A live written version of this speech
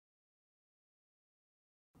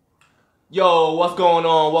Yo, what's going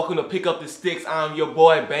on? Welcome to Pick Up the Sticks. I'm your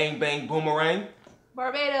boy, Bang Bang Boomerang.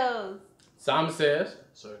 Barbados. Simon says.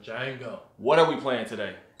 Sir Django. What are we playing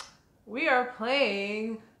today? We are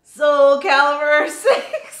playing Soul Calibur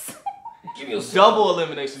 6. Give me a double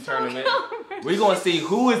elimination tournament. We're going to see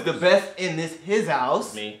who is the best in his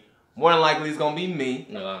house. Me. More than likely it's going to be me.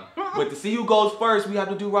 No. But to see who goes first, we have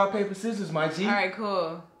to do rock, paper, scissors, my G. Alright,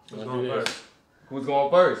 cool. Who's going first? Who's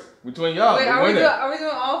going first? Between y'all. Wait, are we doing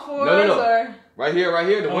all fours? No. Or? Right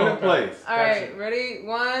here. The winner plays. Alright, ready?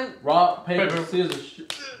 One. Rock, paper, scissors,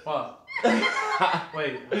 shoot. Fuck.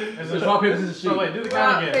 Wait. It's rock, paper, scissors, shoot. Oh, wait, do the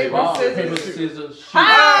Rock, count paper, again. Rock, scissors. paper, scissors, shoot.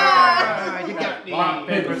 Ah! You got me. Rock,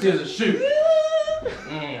 paper, scissors, shoot.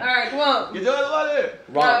 Alright, come on. Get your ass out of there.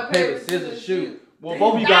 Rock, paper, scissors, shoot. Well,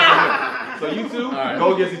 both of you guys are winning. So you two, Right.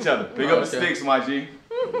 go against each other. Pick up the Okay. sticks, my G.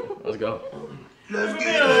 Let's go. Let's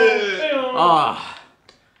get it. Ah.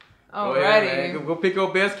 Alrighty. Go pick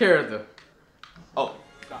your best character. Oh.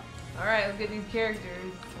 Alright, let's get these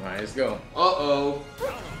characters. Alright, let's go. Uh-oh.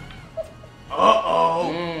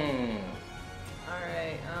 Mm.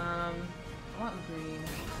 Alright, I want green.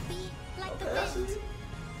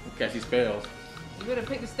 Catchy spells. You better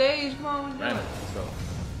pick the stage. Come on, Right, do it. let's go.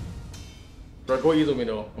 Bro, go easy with me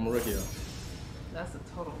though. I'm a rookie though. That's a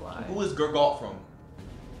total lie. Who is Gurgalt from?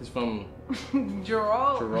 He's from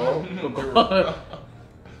Gerald. Jerome.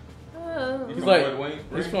 Oh. He's like,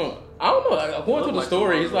 he's from, I don't know, according to the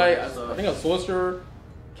story, he's like, I think a sorcerer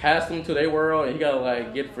cast him to their world and he gotta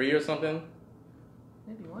like get free or something.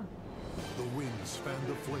 Maybe one. The winds fan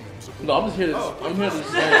the flames of the No, I'm just here to, I'm here to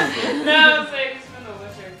stand people. No, it's like from The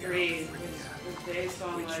Witcher 3, which was based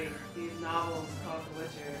on like these novels called The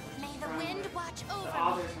Witcher. May the From, wind like, watch the over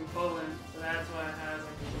authors from Poland, so that's why it has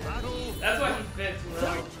like a that's why he fits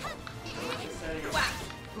well with the setting.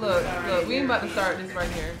 Look, we ain't about to start this right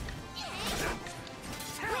here.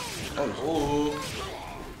 Oh.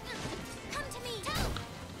 Come to me.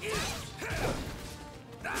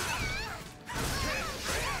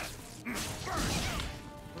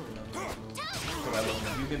 That little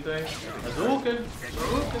Bukin thing? Hadouken.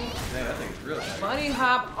 Man, that thing's real tight. Bunny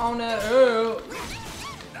hop on that herb.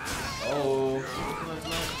 Oh.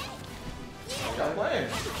 Y'all playing.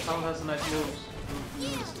 Tom has some nice moves.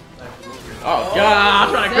 Oh god,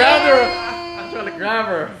 I'm trying to grab her. I'm trying to grab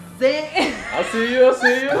her. Dang. I see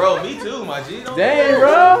you. Bro, me too, my G. Don't Dang,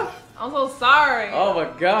 bro. I'm so sorry. Oh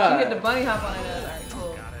my She god. hit the bunny hop on that. Alright,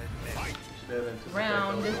 cool.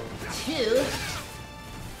 Round 2.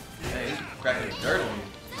 Man, he's cracking the dirt on you.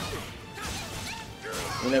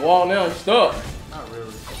 When they walk now, you stuck. Not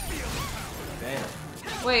really. Damn.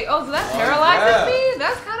 Wait, oh, so that Oh, paralyzes yeah. me?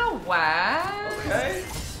 That's kind of whack. Okay.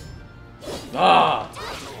 Ah.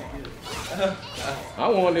 I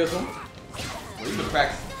won this one. Well, you been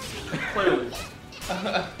practicing. Clearly.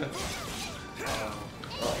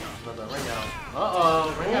 Another ring out.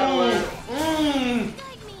 Uh-oh, ring out alert. Mmm.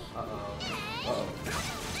 Uh-oh.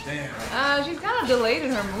 Damn. She's kind of delayed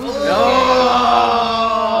in her moves. No.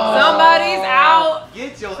 Somebody's out.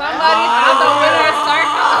 Get your Somebody's out the winner's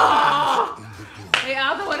circle. They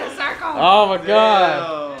out the winner's circle. Oh my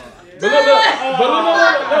god. Damn. But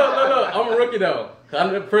look. I'm a rookie though.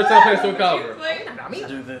 I'm the first time playing Soul Calibur. Let's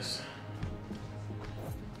do this.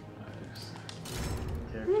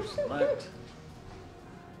 Character select.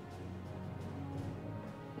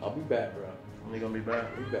 I'll be back, bro. When you gonna be back?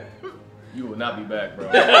 I'll be back. You will not be back, bro.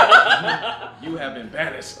 You have been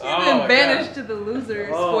banished. You've been banished to the loser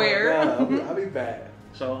square. I'll be back.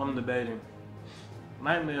 So I'm debating.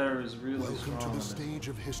 Nightmare is really welcome strong. to the in this. stage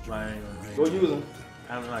of history. Like, Go use them.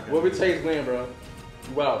 I'm not gonna. Whatever it takes, win, bro.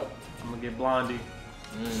 Wow. I'm gonna get Blondie.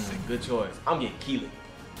 Good choice. I'm getting Keely.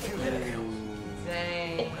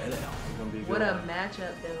 Dang. It's gonna be a good What a one.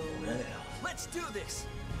 matchup, though. Let's do this.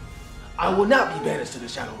 I will not be banished to the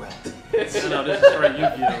Shadow Realm. No, this is straight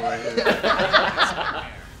Yu-Gi-Oh right here.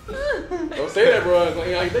 Don't say that, bro.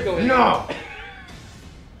 How you think on No.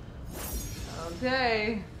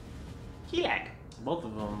 Okay. Both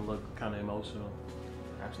of them look kind of emotional.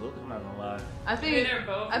 Absolutely. I'm not gonna lie. I think They're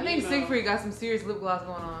both I think emo. Siegfried got some serious lip gloss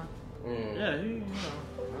going on. Yeah, he, you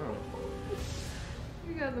know,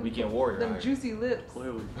 You got them, Weekend Warrior. them right? juicy lips.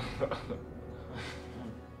 clearly.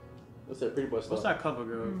 What's that pretty much What's stuff? that cover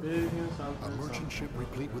girl? Big and A something. merchant something. ship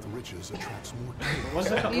replete with riches attracts more What's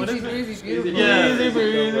that? What Easy is it? breezy, beautiful. Yeah. Easy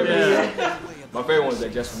breezy. Yeah. My favorite one is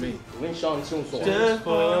that Just For Me. Lin Shang Tsung song. Just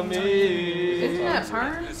for me. Isn't that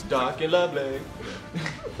Pern? Dark and lovely.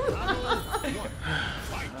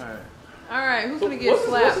 Alright. Alright, who's So gonna get what's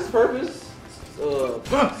slapped? his purpose?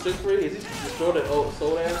 Siegfried? Is he destroyed that old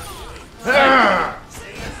soul ass? He's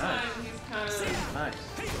kind of Nice.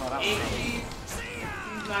 Oh, that was angry.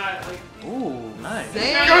 He's not like. Ooh, nice.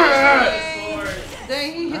 Dang.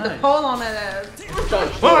 Dang, he hit the pole on that ass.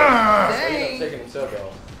 Dang. Taking himself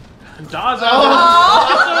out. Dodge out.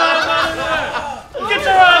 Get your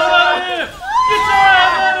ass out of here! Get your ass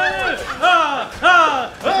out of here!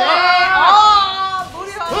 Dang. Oh,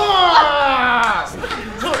 booty hole.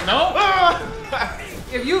 No?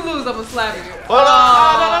 If you lose, I'm gonna slap you.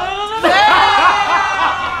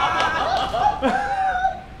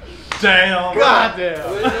 Damn. God damn.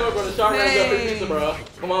 Well, you know, bro, the shark ranks up his pizza, bro.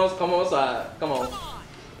 Come on side. Come on.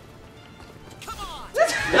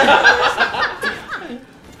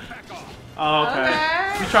 Oh, okay.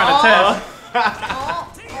 Okay. He's trying to test. Oh,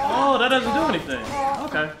 Oh, that doesn't do anything.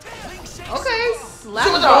 Okay. okay, slap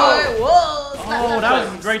boy. Whoa, slap, Oh, slap, that slap.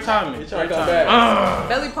 was great timing. He's trying Great to come timing. back.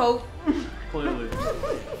 Belly poke. Clearly.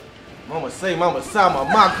 Mama say, mama sama,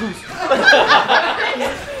 my goose.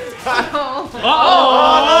 Oh,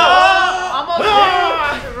 Uh-oh. almost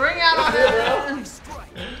ring out on that.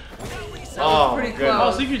 Oh, pretty goodness. Oh,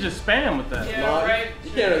 close. so you could just spam with that. Yeah, No, right.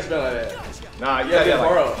 you can't really spell like that. Nah, you Yeah, gotta get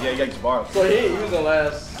borrow. like, yeah, you gotta just borrow. So he was the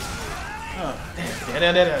last.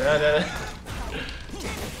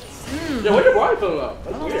 Yeah, what your body feeling like?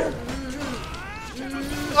 That's weird.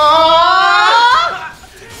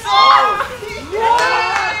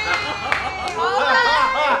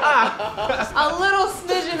 A little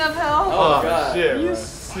smidgen of health. Oh, God. shit, Are you bro.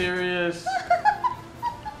 serious?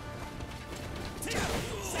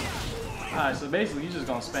 Alright, so basically you're just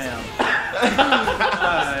gonna spam.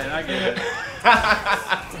 Alright, I get it.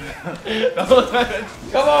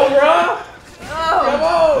 Come on, bro.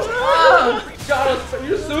 Oh. Come on. God,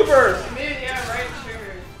 you're super. Maybe, yeah, right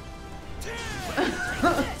trigger.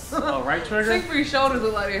 Oh, right trigger? Think for your shoulders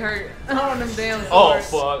look like they hurt. On them damn Oh,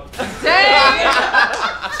 swords. fuck. Dang!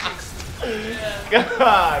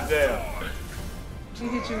 God damn. She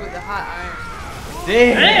hit you with the hot iron.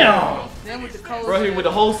 Damn. Then with the cold. Bro, hit with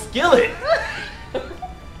the whole skillet.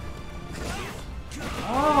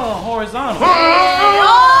 Oh, horizontal. Oh!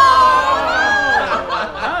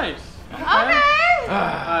 Nice. Okay.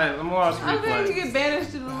 Alright, let me watch the I think you replay. get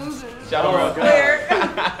banished to the loser. Shout out, bro. There.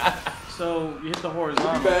 So you hit the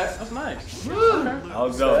horizontal. back. That's nice. Woo. Okay. That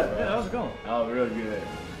was dope, Yeah, bro. that was going. That was real good.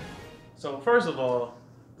 So first of all,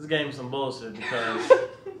 this game is some bullshit because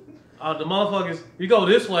the motherfuckers, you go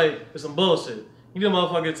this way, it's some bullshit. You get a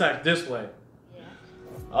motherfucker attack this way.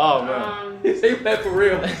 Oh, man. He said that for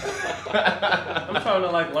real. I'm trying to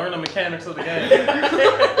like learn the mechanics of the game.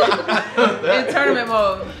 In tournament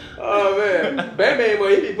mode. Oh, man. Batman,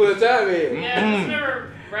 boy, he be putting time in. Yeah, just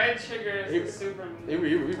remember, right trigger is the super move. He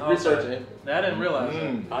researching. I didn't realize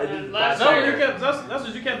that. I did Last No, trigger. you kept, that's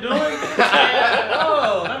what you kept doing? Yeah.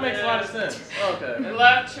 Oh, that makes a lot of sense. Okay. The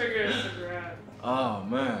left trigger is the grab. Oh,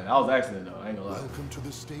 man. That was an accident, though. I ain't gonna lie. Welcome to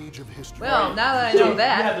the stage of history. Well, now that I You know had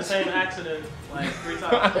that. the same accident like 3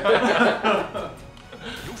 times.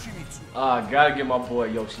 Gotta get my boy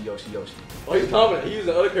Yoshi. Oh, he's confident. He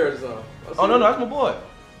using other characters on. Oh, no, that's my boy.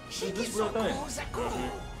 This real thing.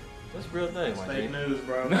 This real thing, my Fake G. news,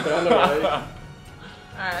 bro. I know, right? Alright,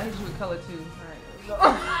 I hit you with color 2.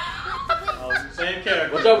 Alright, Oh, same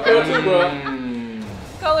character. Watch out for color 2, bro.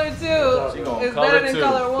 color 2 She gonna is color better than 2.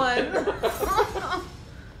 color 1.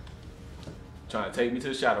 Trying to take me to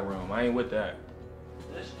the shadow realm. I ain't with that.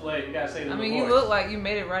 This play, you gotta say the I mean, voice. you look like you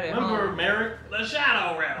made it right at Remember, home. Merrick? The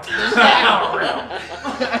Shadow Realm.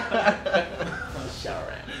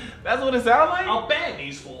 That's what it sounds like? I'll ban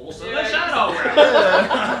these fools to the Yeah, Shadow Realm.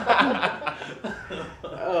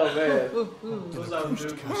 Oh, man. Ooh, ooh. What's up,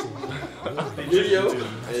 dude? Video?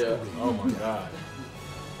 Yeah. Oh my god.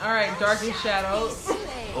 Alright, darkest shadows.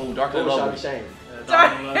 Oh, Dark and Double shot Lovely. of shame.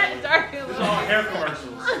 Dark, This dark and is all lovely. hair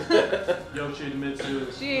commercials. Yoshi the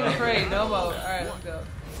Mitsu. She ain't afraid no more. Alright, let's go.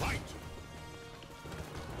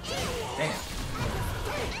 Damn.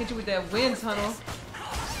 Hit you with that wind tunnel.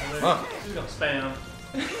 Huh. She's gonna spam.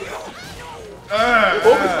 Open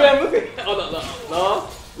spam, look at. Oh, no.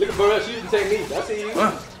 Look at Burrell, she's using techniques. I see you. I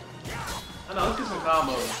know, let's get some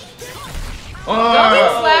combos. Don't be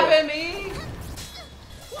slapping me.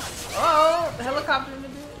 Oh, the helicopter in the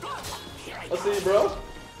bed. I see you, bro. You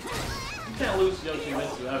can't lose Yoshi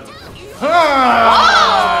Mitsu ever.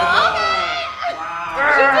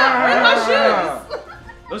 Where's my shoes?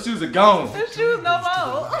 Those shoes are gone. The shoes no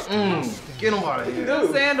more. Get them out of here.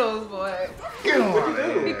 Dude. Sandals, boy. Get them out of do?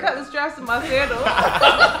 He here. cut the straps of my sandals.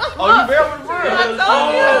 Oh, you bear with the I bird.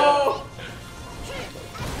 told you. Oh.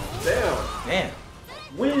 Damn. Damn.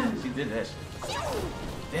 When she did that shit.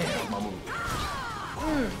 Damn, that's my move.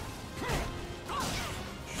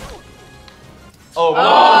 Oh, That's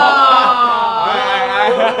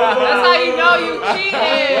how you know you cheated.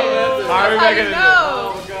 That's how you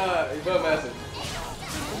know.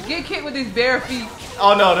 Get kicked with these bare feet.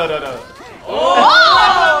 Oh no.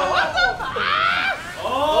 Oh! What the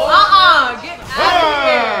fuck? Get out of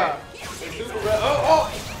here.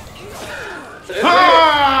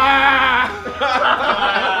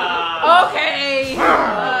 Okay.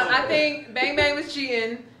 I think Bang Bang was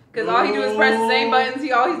cheating because all he do is press the same buttons.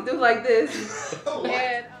 He always do like this. And Oh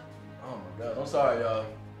my god, I'm sorry, y'all.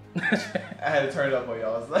 I had to turn it up on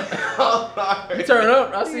y'all. I'm sorry. You turn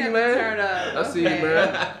up. I see you you, have man. to turn up. I see you, Okay.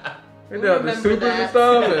 man. You We'll know, the remember supers that. and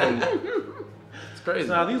stuff, and it's crazy.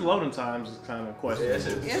 Now these loading times is kind of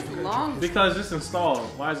questionable. It's long. Because it's installed.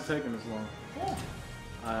 Why is it taking this long?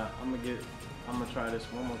 I'm gonna try this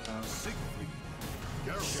one more time.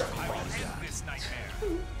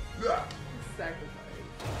 Sacrifice.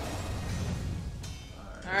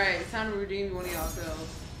 Alright, it's time to redeem one of y'all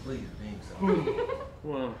selves. Please, name something.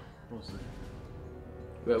 Well, we'll see.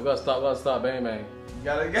 We gotta stop Bang Bang. You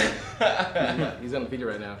gotta get. He's undefeated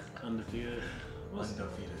right now. Undefeated.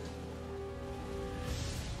 Undefeated.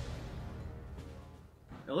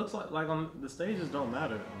 It looks like on the stages don't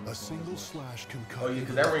matter. On A this one. single slash can cut. Oh yeah,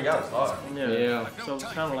 because that ring out is hard. Yeah. So it's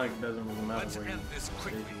kind of like it doesn't really matter where you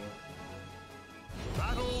stage you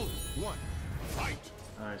Battle 1. Fight.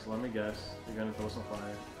 are. Alright, so let me guess. You're gonna throw some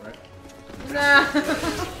fire, right? Nah.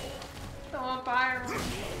 Throw on fire.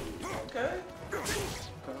 Okay.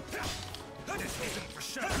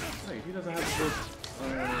 Hey, he doesn't have to put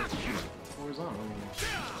horizontal anymore.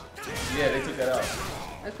 Yeah, they took that out.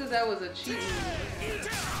 That's because that was a cheat move.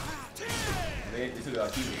 They took it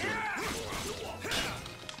out too.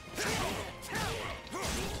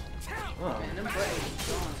 Oh, Man, them buttons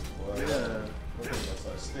gone. Well, yeah. they're gonna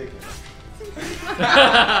start sticking.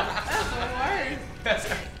 That's the worst.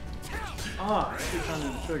 I keep trying to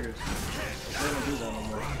do the triggers. They don't do that no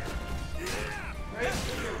more.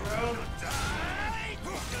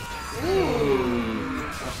 Ooh. I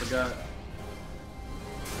forgot.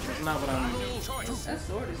 That's not what I'm. That sword is That's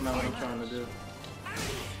not what I'm trying to do.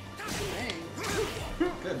 dang.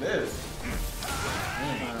 Goodness.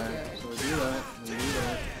 Alright, so we'll do that, we'll do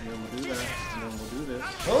that, and then we'll do that, and then we'll do this.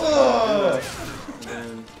 Oh! And then,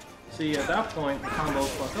 see, at that point, the combos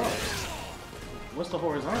fuck up. What's the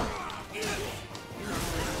horizontal? Yeah,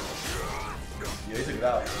 they took it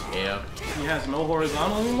out. Yeah. He has no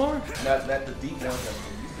horizontal anymore? Not the deep ones that we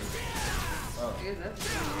used Yeah, that's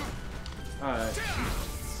Alright.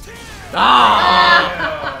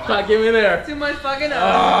 Ah! Try to get me there. too much fucking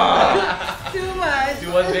up. Too much. to.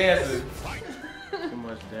 Too much dancing. Too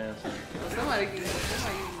much dancing. Somebody get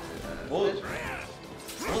What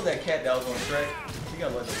was that cat that was on Shrek? She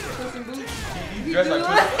got like Puss in Boots. he dressed like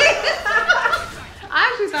Puss. I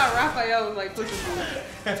actually thought Raphael was like Puss in Boots.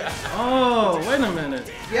 Oh, wait a minute.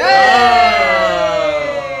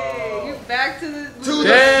 Yay! You back to the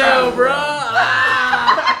Damn, bro.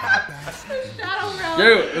 shadow realm.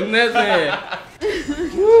 Dude, who's next man?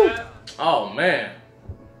 Woo. Oh man.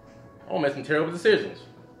 I made some terrible decisions.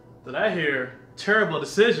 Did I hear terrible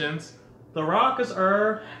decisions? The Rock is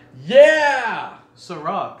Yeah.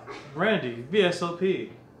 Ciroc, Brandy, VSOP.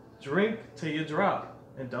 Drink till you drop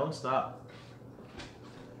and don't stop.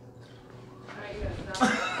 Alright, you gotta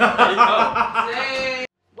stop. Dang.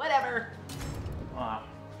 Whatever. Ah.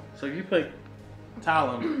 So if you pick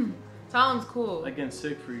Talon Tom's cool. against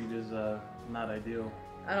Siegfried is not ideal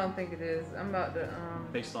I don't think it is. I'm about to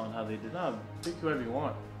based on how they did. No, pick whoever you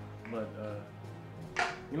want, but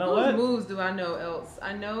you know whose what? moves do I know else?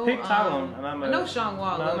 I know Pick Talon, and I'm I know Sean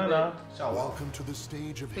Wall a little No. Welcome to the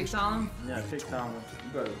stage of Pick history. Talon? Yeah, pick Talon.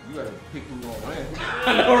 You gotta pick who's gonna win.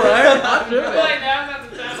 All right. I I feel like now's not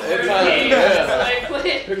the time to It's learn time, games. yeah. Like,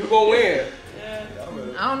 play it. Who's gonna win? Yeah.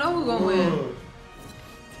 I don't know who's gonna win.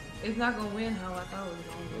 It's not gonna win how I thought it was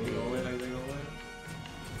gonna They win. gonna win, they gonna win.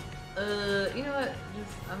 You know what?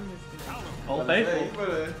 I'm just gonna. Old Faithful. You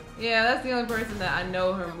better- Yeah, that's the only person that I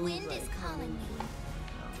know her The moves wind like. is calling me.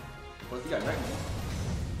 What's he got right now?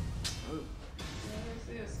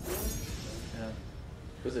 Yeah.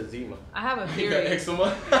 What's that Zima? I have a He got theory.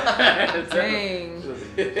 eczema. Dang,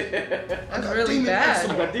 that's really I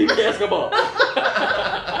bad. got deep basketball.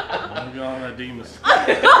 I'm going on Demas.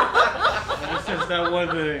 It's just that one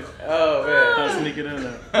thing. Oh man. I'll sneak it in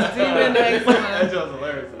there. Demon That eczema. joke's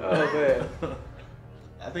hilarious. Oh man.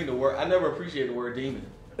 I think the word, I never appreciated the word demon.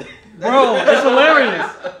 Bro, it's hilarious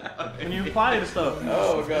when you apply it to stuff.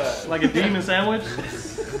 Oh god. Like a demon sandwich.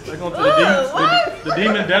 Like going to Ooh, the what? the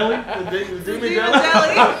demon deli. The demon Demon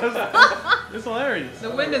deli. deli. It's hilarious. The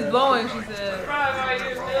wind is blowing, she said. Probably why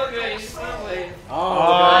you still good. You Subway.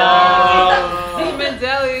 Oh. Demon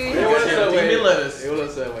deli. It was that way. Demon lettuce. It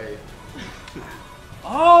was that way.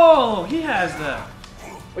 Oh, he has that.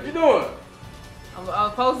 What you doing?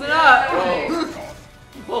 I'm posting up. Oh.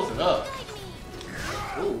 You posting up.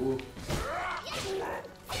 Ooh.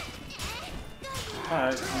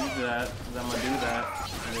 Alright, so you do that, and then I'm gonna do that,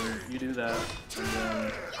 and then you do that, and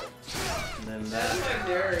then that.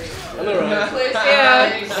 I know, right?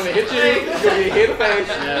 Yeah. I'm gonna hit you, you're gonna get hit in the face,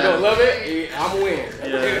 you're gonna love it, I'm gonna win.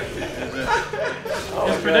 Yeah,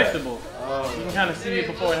 it's predictable. You can kind of see it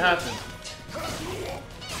before it happens.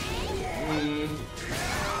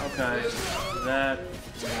 Okay, that, and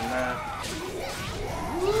then that.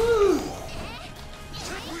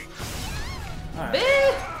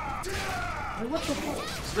 Alright. What the fuck?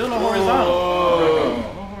 Still no horizontal.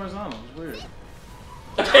 No horizontal. It's weird.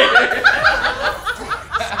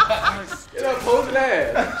 Get up, posing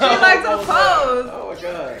ass. She likes to pose. Oh my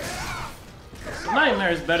god.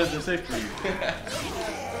 Nightmare is better than Safe for You.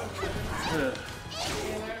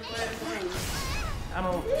 I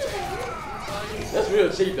don't. That's real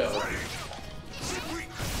cheap though.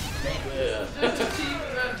 Yeah.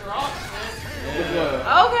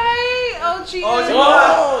 Okay. Ochi.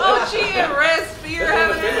 Ochi and Red Spear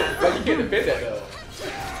having it. But you can't defend that though.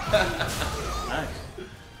 Nice.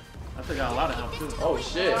 I took out a lot of help too. Oh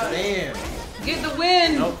shit. Damn. Get the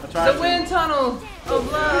wind. Nope, I tried The to. wind tunnel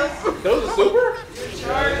of love. Those are super?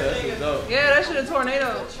 Yeah, that shit a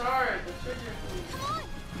tornado.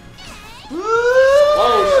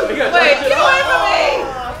 Oh shit. He got Wait, that get shit away from me!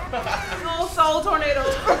 Oh, soul tornado.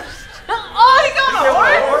 Oh, he got a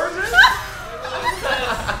horse.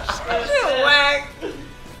 Shit whack.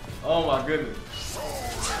 Oh my goodness.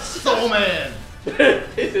 Soul Man.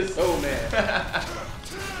 This is so mad.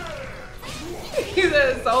 He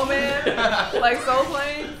said soul man, like soul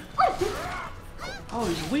plane. Oh,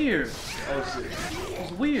 he's weird. Oh shit.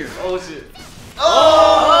 He's weird. Oh shit.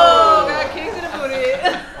 Oh, got kicked in the booty.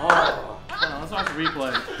 Oh. Let's watch the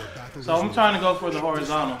replay. So I'm trying to go for the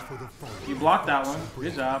horizontal. You blocked that one.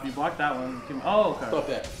 Good job. You blocked that one. Oh, okay. Stop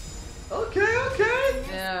that. Okay.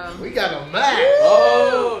 Yeah. We got a match.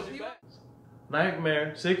 Oh, she back.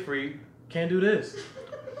 Nightmare, Siegfried can't do this.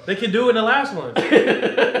 They can do it in the last one.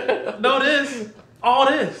 No this. All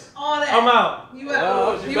this. All that. I'm out. You Oh,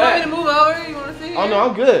 want she me back. to move over? You want to see? Oh no,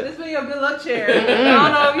 I'm good. This be your good luck chair. I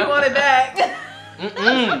don't know if you want it back.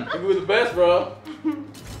 You were the best, bro.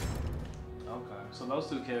 Okay, so those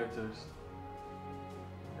two characters.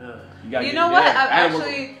 You know what? I've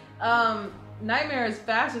actually, Nightmare is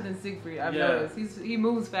faster than Siegfried. I've noticed. He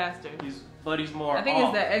moves faster. But he's more. I think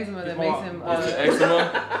off. it's that eczema that more- makes him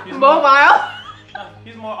Eczema. He's more, mobile.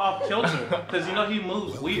 he's more off kilter because you know he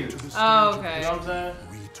moves weird. Oh, You okay. know what I'm saying?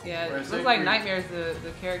 Yeah, it Whereas looks like Siegfried- Nightmare's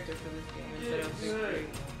the character for this game instead of Siegfried.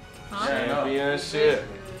 Huh? Champion shit.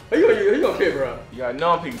 Who you gonna pick, bro? You got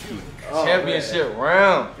no PQ. Oh, Championship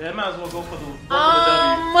round. Yeah, I might as well go for the W.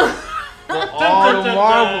 For all the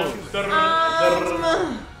marbles.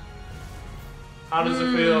 How does it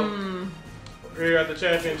feel? Here at the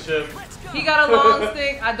championship. He got a long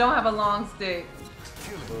stick. I don't have a long stick.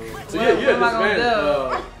 So What yeah, am I gonna this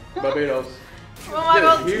man, Barbados. What am I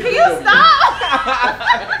gonna do? Here's Can your- you stop?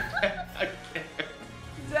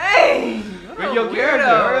 Dang. what Bring a your character.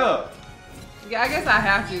 weirdo. Hurry up. Yeah, I guess I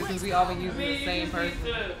have to since we all been using the same person.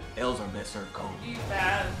 L's are best served cold. You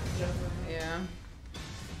fast. Yeah.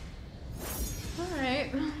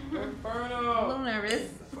 Alright. A Inferno. little nervous.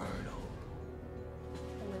 Inferno.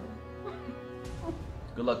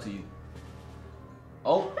 Good luck to you.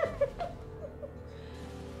 Oh.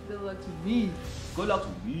 Good luck to me. Good luck to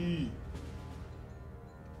me.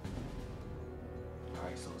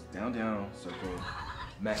 Alright, so it's down, down, circle.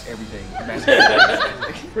 Match everything. Match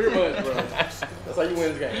everything. Pretty much, bro. That's how you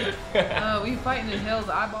win this game. We fighting in Hell's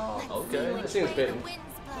eyeball. Okay. It seems fitting.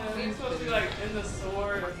 Yeah, he's supposed to be like in the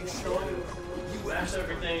sword. You mash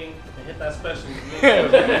everything and hit that special.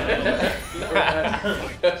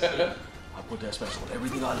 I put that special on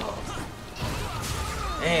everything I love.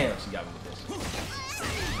 Damn, she got me with this.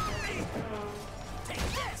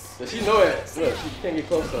 Does she know it? Look, she can't get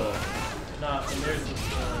close to her. Nah, and there's this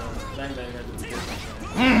bang bang at the beginning.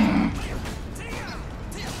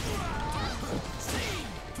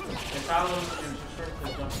 And Tyler is short to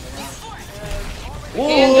jumping around.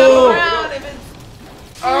 Can't jump around if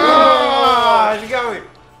it's. Ah, she got me.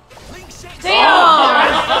 Damn!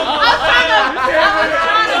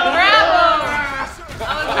 I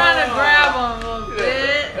was trying to grab him a little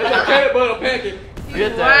bit. That's a peanut butter pancake.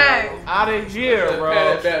 Get Whack. that out of here, bro. I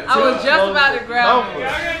was just about to grab him.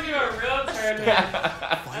 Y'all gonna do a real tournament.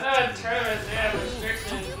 I know in tournaments they have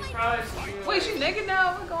restrictions. You probably should do Wait, she naked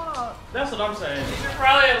now? What's going on? That's what I'm saying. You should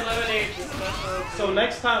probably eliminate the special. So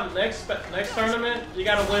next tournament, you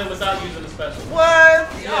gotta win without using the special. What?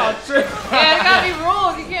 Y'all tripping. Yeah, there gotta be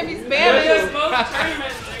rules. You can't be Because spamming. most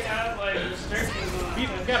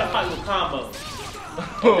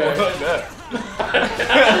Okay. Fuck that. Fuck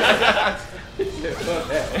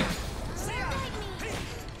that.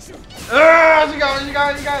 She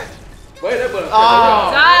got it. Wait, that button.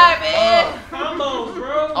 Oh. Die, man. Combos,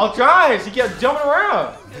 bro. I'm trying. She kept jumping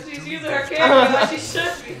around. She's using her camera like she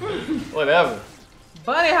should be. Whatever.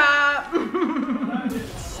 Bunny hop.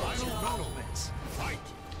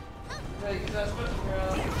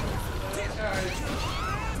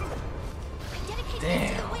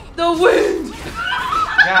 Damn. The wind.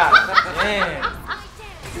 God damn.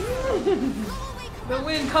 The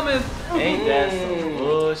wind cometh. Ain't that some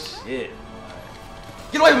bullshit?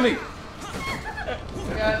 Get away from me.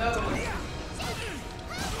 Got another one.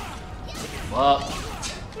 Fuck.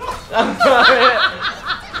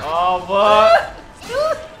 Oh, fuck.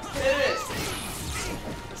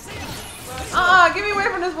 Get me away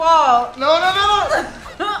from this wall. No.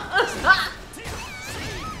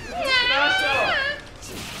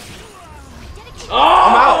 Oh!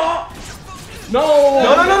 I'm out. No!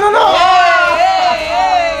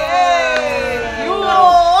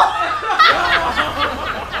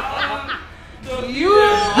 No. You.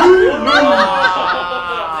 Oh my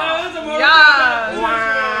god.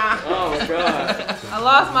 I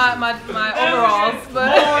lost my overalls,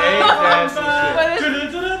 but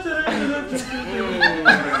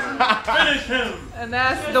Finish him. and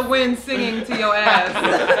that's the wind singing to your ass.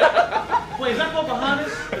 Wait, is that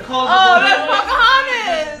Pocahontas? The colors Oh, of that's the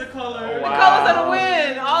Pocahontas. The color. The colors of the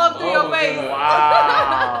wind, all up through Oh your my face. God.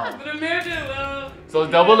 Wow. But imagine, So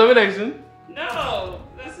it's double elimination. no,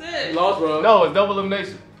 that's it. You lost, bro. No, it's double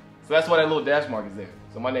elimination. So that's why that little dash mark is there.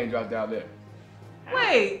 So my name dropped down there.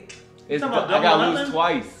 Wait, It's, I talking about gotta double lose nothing?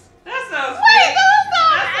 twice. That sounds wait,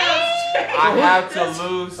 That I have to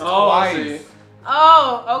lose Oh, I see. twice.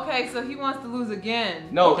 Oh, okay, so he wants to lose again.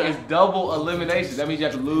 No, Okay. it's double elimination. That means you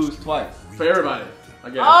have to lose twice. For everybody. I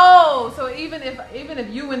guess. Oh, so even if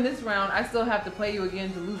you win this round, I still have to play you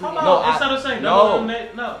again to lose How again. about No, instead of saying no. double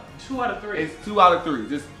eliminate? No, 2 out of 3. It's 2 out of 3.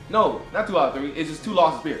 Just no, not 2 out of 3. It's just 2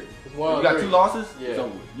 losses period. It's If one you out got of 2 three. losses, Yeah. it's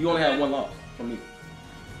over. You only have 1 loss from me.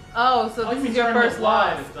 Oh, so Oh, this you is your mean turn first this loss.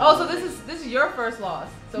 live is Oh, so double. this is your first loss.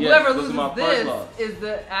 So Yes, whoever this is loses my first this loss. is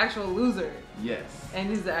the actual loser, Yes. and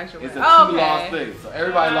he's the actual. It's a winner. 2 loss thing. So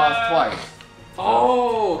everybody lost twice.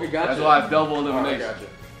 Oh, okay, gotcha. That's why it's double Alright, elimination. gotcha.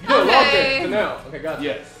 You done lost Okay. it to now. Okay, gotcha.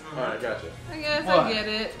 Yes. Alright, gotcha. I guess What? I get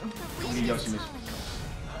it. Yoshi mission.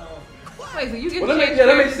 Wait, so you get Well, to that change makes, yeah,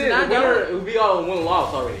 that makes characters sense. and The I winner don't? would be all in one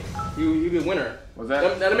loss already. You the winner. Was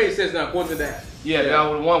that? That makes sense now, according to that. Yeah, then I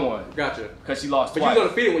would have won one. Gotcha. Because she lost But twice. you was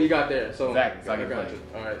undefeated when you got there, so Exactly, so I okay, can gotcha.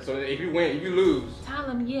 play. All right, so if you win, if you lose, Tell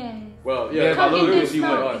him yes. well, Yeah, yeah, if I lose, lose, you you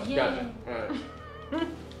win. win. Yeah. Gotcha. All right.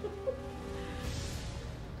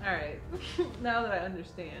 All right. Now that I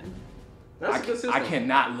understand. That's a good system. I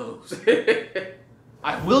cannot lose.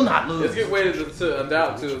 I will not lose. It's a good way to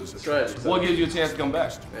adapt to the strategy. So, What gives you a chance to come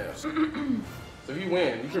back? yeah. So if you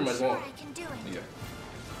win, you pretty much won. I can do it. Yeah.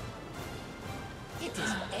 It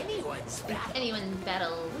is anyone's battle. Anyone's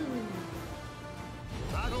battle.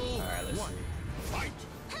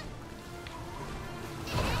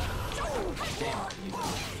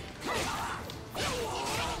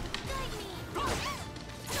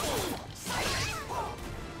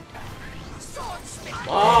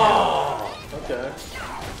 Oh, okay.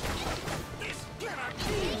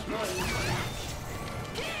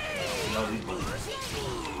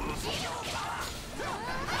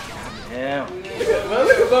 Damn. Well,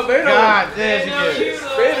 look at Barbado. God damn, she did.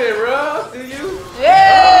 Spinning, bro. See you?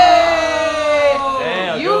 Yay!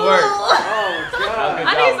 Damn, You. good work. Oh, God. I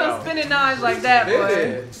need some spinning knives like that,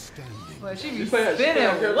 boy. Spinning. But she be You play- she play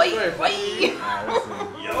spinning. her Wait, strength. wait.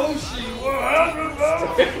 Yoshi, what happened, bro?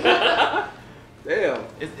 Damn.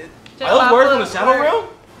 Check Are those my words book, on the Shadow boy. Realm?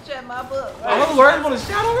 Check my book. Are those words on the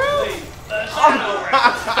Shadow Realm?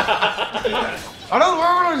 Are those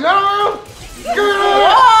words on the Shadow Realm? Screw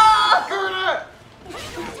that! Screw that!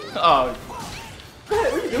 Oh,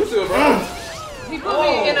 What you do to it, bro? He put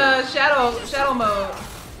me in a shadow mode.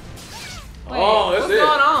 Wait, Oh, that's what's it.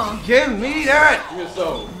 going on? give me that! Give me a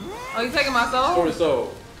soul. Oh, you taking my For soul? the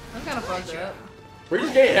soul. I'm kind of fucked up. Bro, you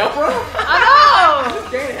just can't help, bro? I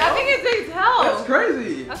know. Can't I help. think it takes help. That's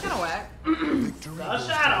crazy. That's kind of whack. The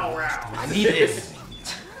shadow round. I need this.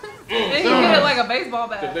 And he hit it like a baseball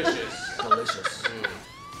bat. Delicious. Delicious.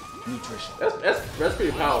 Nutrition. That's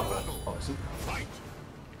pretty powerful. Oh, super.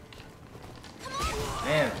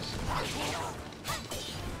 Damn.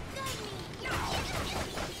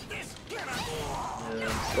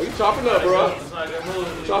 Oh, you chopping up, bro. It's not a good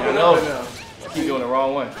move. Chopping Yeah, up I right know. now. I keep doing the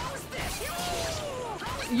wrong one.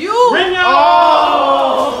 You. Bring your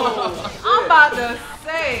I'm about to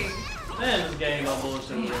say. Man, this game on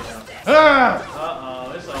bullshit right now. Ah!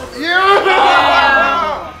 Uh-oh.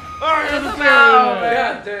 Yeah! It's foul.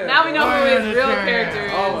 God damn. Now we know who his real character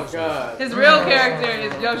is. Oh my god. His real character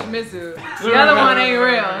is Yoshimitsu. The other one ain't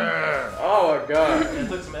real. Oh my god. And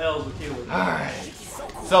took some L's with Kill. Alright.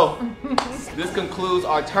 So, this concludes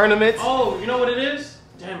our tournament. Oh, you know what it is?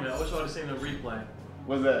 Damn it, I wish I would have seen the replay.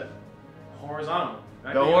 What's that? Horizontal.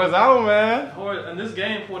 That The game- horizontal, man. In this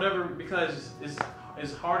game, for whatever, because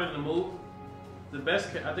it's harder to move. I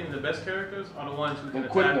think the best characters are the ones who can The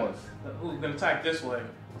quick attack. ones. Who can attack this way?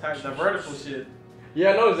 Attack the vertical shit.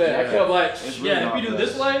 Yeah, I noticed that. I Yeah. kept like, It's really Yeah, hard if you do for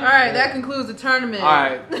this us. way. All right, that concludes the tournament.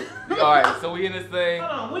 Alright. Alright, so we in this thing.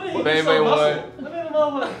 Hold on, when did he Bang get so Bang muscle? won. When did the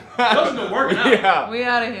motherfucker? Those been working out. Yeah. We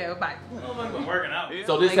out of here. Bye. Motherfucker been working out.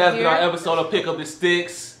 So this Like has been our here? episode of Pick Up the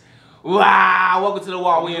Sticks. Wow, welcome to the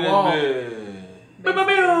wall. We in this bitch.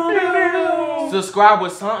 Subscribe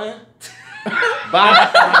with something. Bye.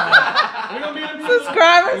 We gonna be in the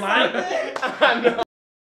Subscribers. line.